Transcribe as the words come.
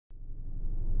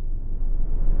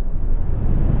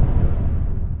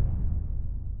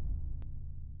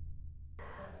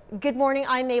Good morning,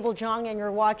 I'm Mabel Jong, and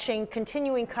you're watching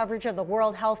continuing coverage of the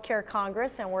World Healthcare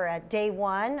Congress, and we're at day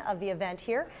one of the event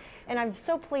here. And I'm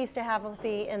so pleased to have with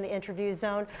me in the interview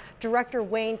zone Director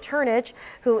Wayne Turnage,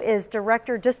 who is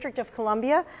Director, District of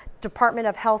Columbia, Department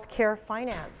of Healthcare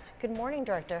Finance. Good morning,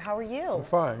 Director. How are you? I'm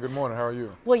fine. Good morning. How are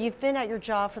you? Well, you've been at your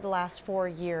job for the last 4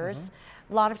 years.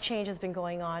 A lot of change has been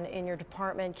going on in your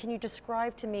department. Can you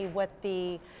describe to me what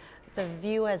the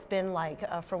view has been like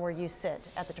from where you sit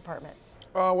at the department?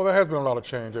 Well, there has been a lot of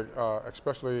change,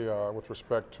 especially with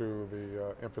respect to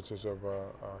the emphasis of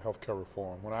healthcare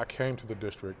reform. When I came to the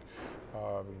district,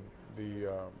 the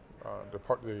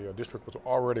district was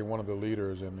already one of the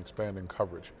leaders in expanding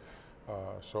coverage.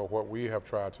 So what we have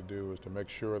tried to do is to make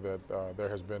sure that there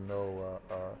has been no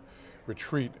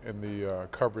retreat in the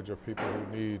coverage of people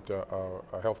who need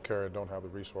health care and don't have the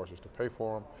resources to pay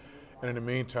for them. And in the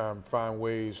meantime, find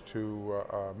ways to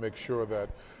make sure that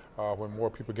when more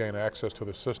people gain access to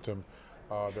the system,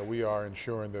 that we are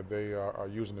ensuring that they are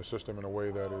using the system in a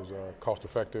way that is cost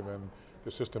effective and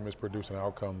the system is producing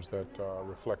outcomes that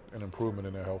reflect an improvement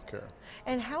in their health care.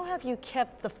 And how have you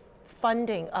kept the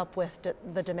funding up with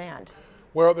the demand?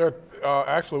 Well,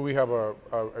 actually we have a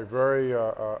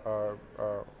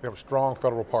strong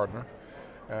federal partner,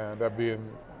 and that being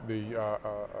the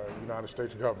United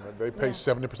States government. They pay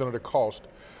 70% of the cost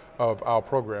of our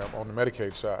program on the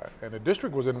Medicaid side. And the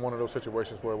district was in one of those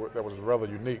situations where that was rather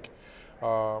unique.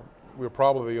 We're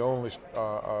probably the only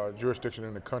jurisdiction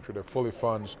in the country that fully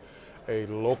funds a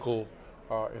local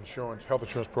health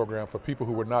insurance program for people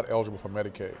who were not eligible for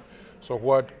Medicaid. So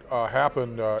what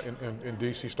happened in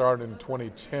DC started in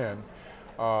 2010,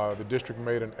 the district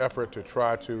made an effort to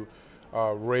try to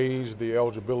raise the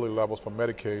eligibility levels for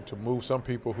Medicaid to move some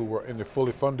people who were in the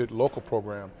fully funded local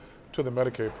program to the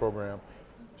Medicaid program,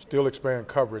 still expand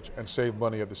coverage and save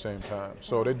money at the same time.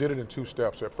 So they did it in 2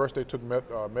 steps. At first they took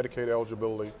Medicaid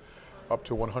eligibility up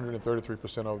to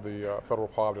 133% of the federal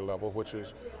poverty level, which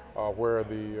is where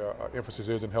the emphasis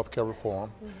is in healthcare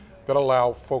reform. That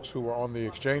allowed folks who were on the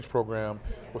exchange program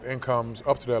with incomes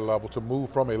up to that level to move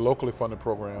from a locally funded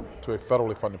program to a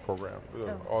federally funded program,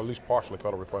 or at least partially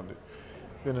federally funded.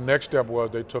 Then the next step was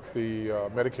they took the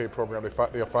Medicaid program,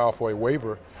 they filed for a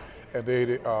waiver, and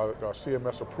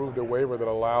CMS approved a waiver that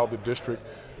allowed the district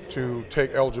to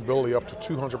take eligibility up to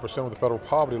 200% of the federal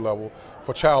poverty level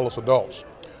for childless adults.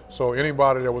 So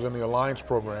anybody that was in the Alliance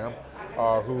program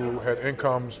who had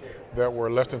incomes that were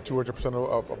less than 200%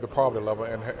 of the poverty level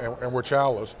and were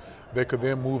childless, they could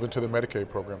then move into the Medicaid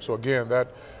program. So again, that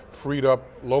freed up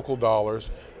local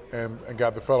dollars and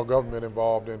got the federal government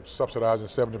involved in subsidizing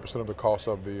 70% of the cost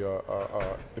of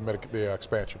the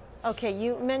expansion. Okay,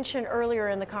 you mentioned earlier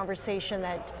in the conversation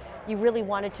that you really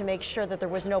wanted to make sure that there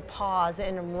was no pause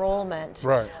in enrollment.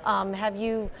 Right. Have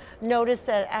you noticed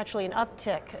that actually an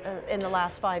uptick in the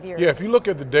last 5 years? Yeah, if you look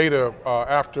at the data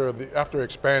after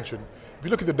expansion, if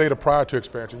you look at the data prior to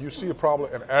expansion, you see probably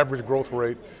an average growth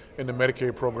rate in the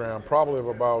Medicaid program, probably of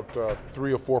about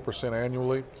 3 or 4%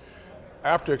 annually.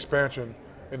 After expansion,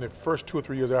 in the first 2 or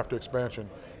 3 years after expansion,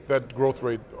 that growth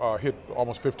rate hit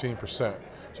almost 15%.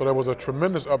 So there was a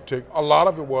tremendous uptick. A lot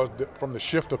of it was from the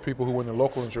shift of people who were in the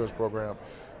local insurance program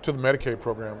to the Medicaid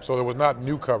program. So there was not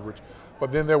new coverage,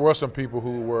 but then there were some people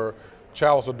who were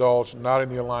childless adults, not in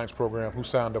the Alliance program, who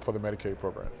signed up for the Medicaid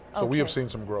program. So we have seen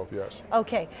some growth, yes.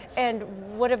 Okay, and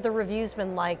what have the reviews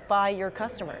been like by your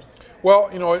customers? Well,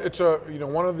 it's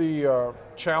one of the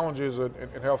challenges in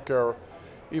healthcare,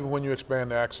 even when you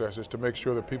expand access, is to make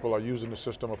sure that people are using the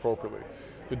system appropriately.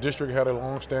 The district had a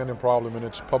long-standing problem in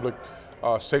its public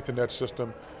safety net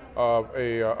system of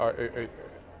a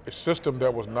system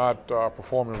that was not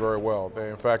performing very well.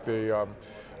 In fact,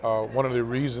 one of the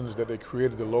reasons that they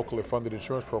created the locally funded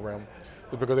insurance program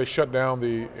is because they shut down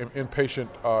the inpatient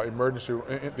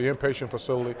the inpatient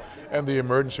facility and the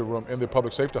emergency room in the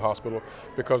public safety hospital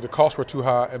because the costs were too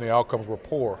high and the outcomes were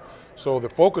poor. So the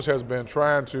focus has been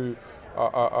trying to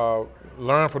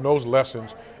learn from those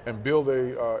lessons and build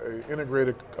a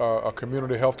integrated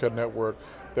community healthcare network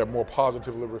that more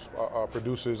positively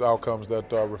produces outcomes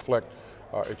that reflect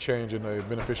a change in the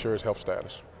beneficiary's health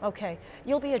status. Okay,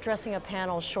 you'll be addressing a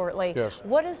panel shortly. Yes.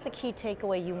 What is the key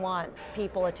takeaway you want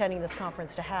people attending this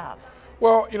conference to have?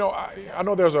 Well, I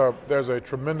know there's a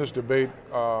tremendous debate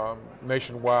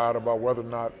nationwide about whether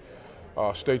or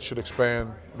not states should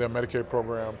expand their Medicaid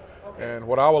program. And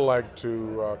what I would like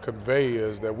to convey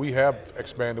is that we have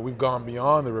expanded. We've gone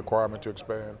beyond the requirement to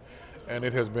expand, and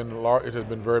it has been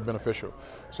very beneficial.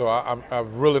 So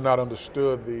I've really not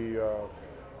understood the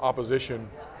opposition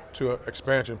to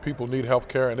expansion. People need health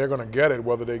care, and they're going to get it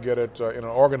whether they get it in an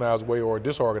organized way or a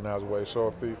disorganized way. So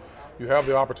if the you have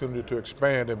the opportunity to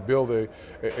expand and build a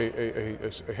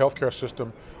healthcare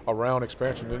system around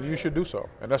expansion, then you should do so.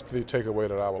 And that's the takeaway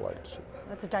that I would like to see.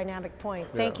 That's a dynamic point.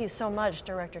 Yeah. Thank you so much,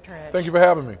 Director Turnage. Thank you for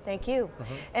having me. Thank you.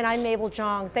 And I'm Mabel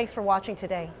Jong. Thanks for watching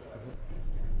today.